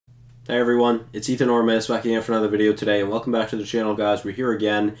Hey everyone, it's Ethan Ormes back again for another video today, and welcome back to the channel, guys. We're here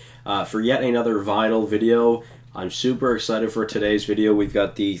again for yet another vinyl video. I'm super excited for today's video. We've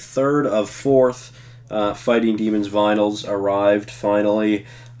got the third of fourth Fighting Demons vinyls arrived finally.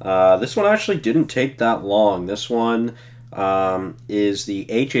 This one actually didn't take that long. This one is the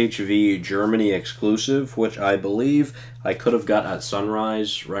HHV Germany exclusive, which I believe I could have got at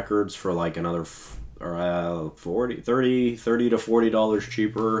Sunrise Records for like another $30 to $40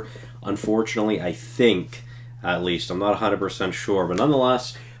 cheaper. Unfortunately, I think, at least, I'm not 100% sure, but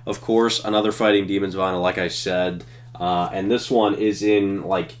nonetheless, of course, another Fighting Demons vinyl, like I said, and this one is in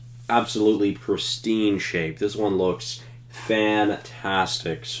like absolutely pristine shape. This one looks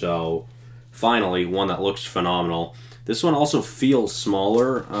fantastic. So finally, one that looks phenomenal. This one also feels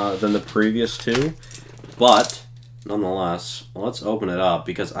smaller than the previous two, but nonetheless, let's open it up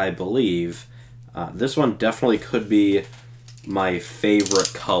because I believe this one definitely could be my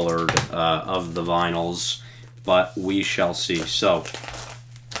favorite colored of the vinyls, but we shall see. So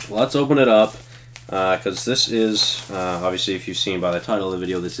let's open it up because this is, obviously if you've seen by the title of the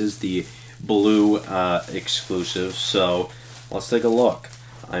video, this is the blue exclusive. So let's take a look.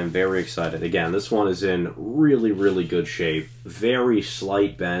 I'm very excited. Again, this one is in really, really good shape. Very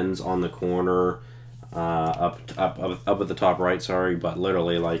slight bends on the corner, up at the top right, sorry, but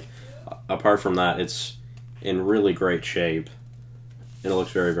literally, like, apart from that, it's in really great shape. It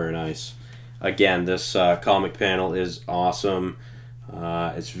looks very, very nice. Again, this comic panel is awesome.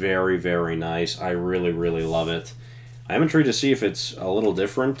 It's very, very nice. I really, really love it. I'm intrigued to see if it's a little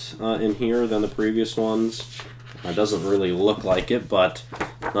different in here than the previous ones. It doesn't really look like it, but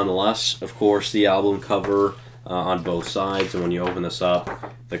nonetheless, of course, the album cover on both sides, and when you open this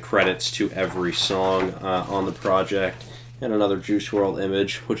up, the credits to every song on the project, and another Juice WRLD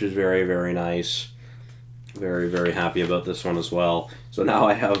image, which is very, very nice. Very, very happy about this one as well. So now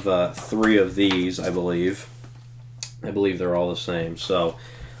I have 3 of these, I believe. I believe they're all the same. So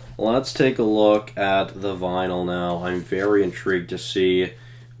let's take a look at the vinyl now. I'm very intrigued to see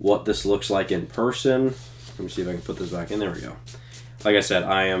what this looks like in person. Let me see if I can put this back in. There we go. Like I said,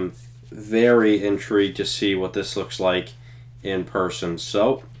 I am very intrigued to see what this looks like in person.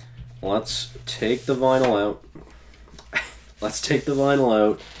 So let's take the vinyl out. Let's take the vinyl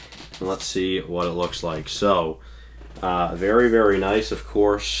out and let's see what it looks like. So, very, very nice, of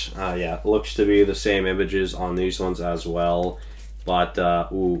course. Yeah, it looks to be the same images on these ones as well. But,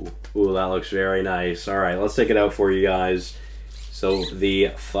 ooh, that looks very nice. All right, let's take it out for you guys. So,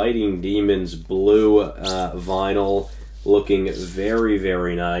 the Fighting Demons blue vinyl looking very,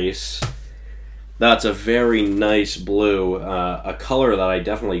 very nice. That's a very nice blue, a color that I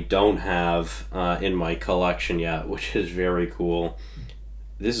definitely don't have in my collection yet, which is very cool.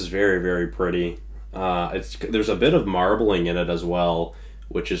 This is very, very pretty. There's a bit of marbling in it as well,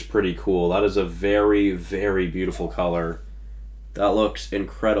 which is pretty cool. That is a very, very beautiful color. That looks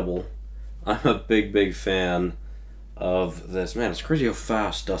incredible. I'm a big, big fan of this. Man, it's crazy how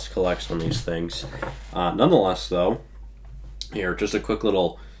fast dust collects on these things. Nonetheless, though, here, just a quick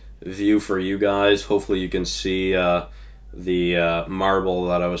little view for you guys. Hopefully you can see the marble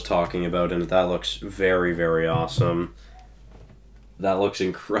that I was talking about, and that looks very, very awesome. That looks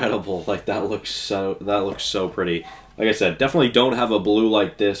incredible. Like, that looks so pretty. Like I said, definitely don't have a blue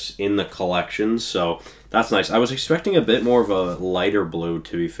like this in the collection, so that's nice. I was expecting a bit more of a lighter blue,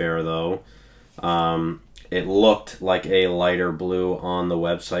 to be fair, though. It looked like a lighter blue on the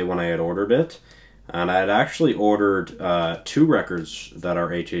website when I had ordered it. And I had actually ordered 2 records that are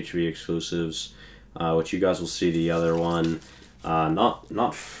HHV exclusives, which you guys will see the other one not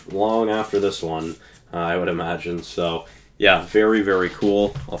long after this one, I would imagine. So yeah, very, very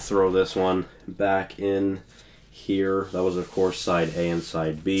cool. I'll throw this one back in here. That was, of course, side A and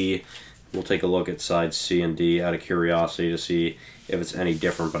side B. We'll take a look at side C and D out of curiosity to see if it's any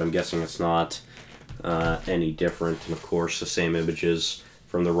different, but I'm guessing it's not any different. And of course, the same images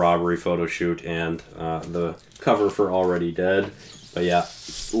from the robbery photo shoot and the cover for Already Dead. But yeah,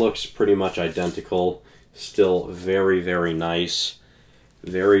 looks pretty much identical. Still very, very nice.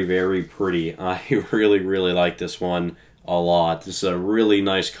 Very, very pretty. I really, really like this one a lot. This is a really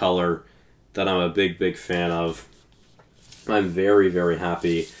nice color that I'm a big, big fan of. I'm very, very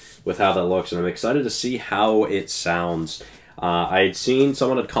happy with how that looks, and I'm excited to see how it sounds. I had seen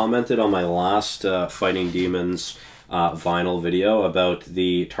someone had commented on my last Fighting Demons vinyl video about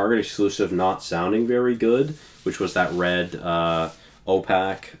the Target exclusive not sounding very good, which was that red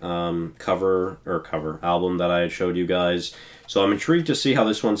opaque cover album that I had showed you guys. So I'm intrigued to see how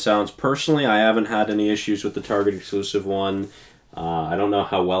this one sounds. Personally, I haven't had any issues with the Target exclusive one. I don't know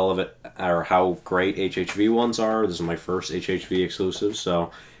how well of it or how great HHV ones are. This is my first HHV exclusive,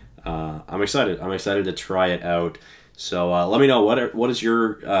 so I'm excited. I'm excited to try it out. So let me know what is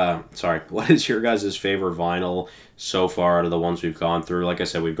your what is your guys' favorite vinyl so far out of the ones we've gone through. Like I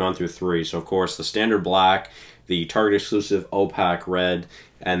said, we've gone through 3. So of course the standard black, the Target exclusive opaque red,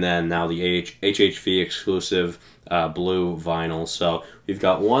 and then now the HHV exclusive blue vinyl. So we've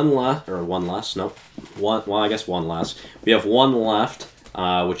got one left, or one less. Nope, one. Well, I guess one less. We have one left.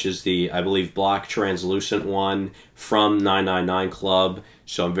 Which is the, I believe, black translucent one from 999 Club.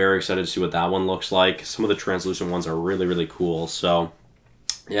 So I'm very excited to see what that one looks like. Some of the translucent ones are really, really cool. So,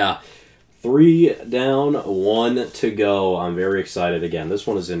 yeah, 3 down, 1 to go. I'm very excited. Again, this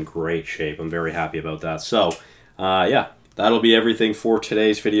one is in great shape. I'm very happy about that. So, yeah, that'll be everything for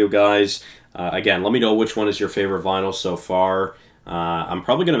today's video, guys. Again, let me know which one is your favorite vinyl so far. I'm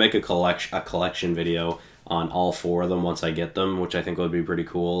probably going to make a collection video on all 4 of them once I get them, which I think would be pretty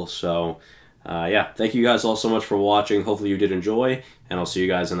cool. So, yeah, thank you guys all so much for watching. Hopefully you did enjoy, and I'll see you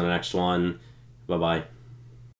guys in the next one. Bye-bye.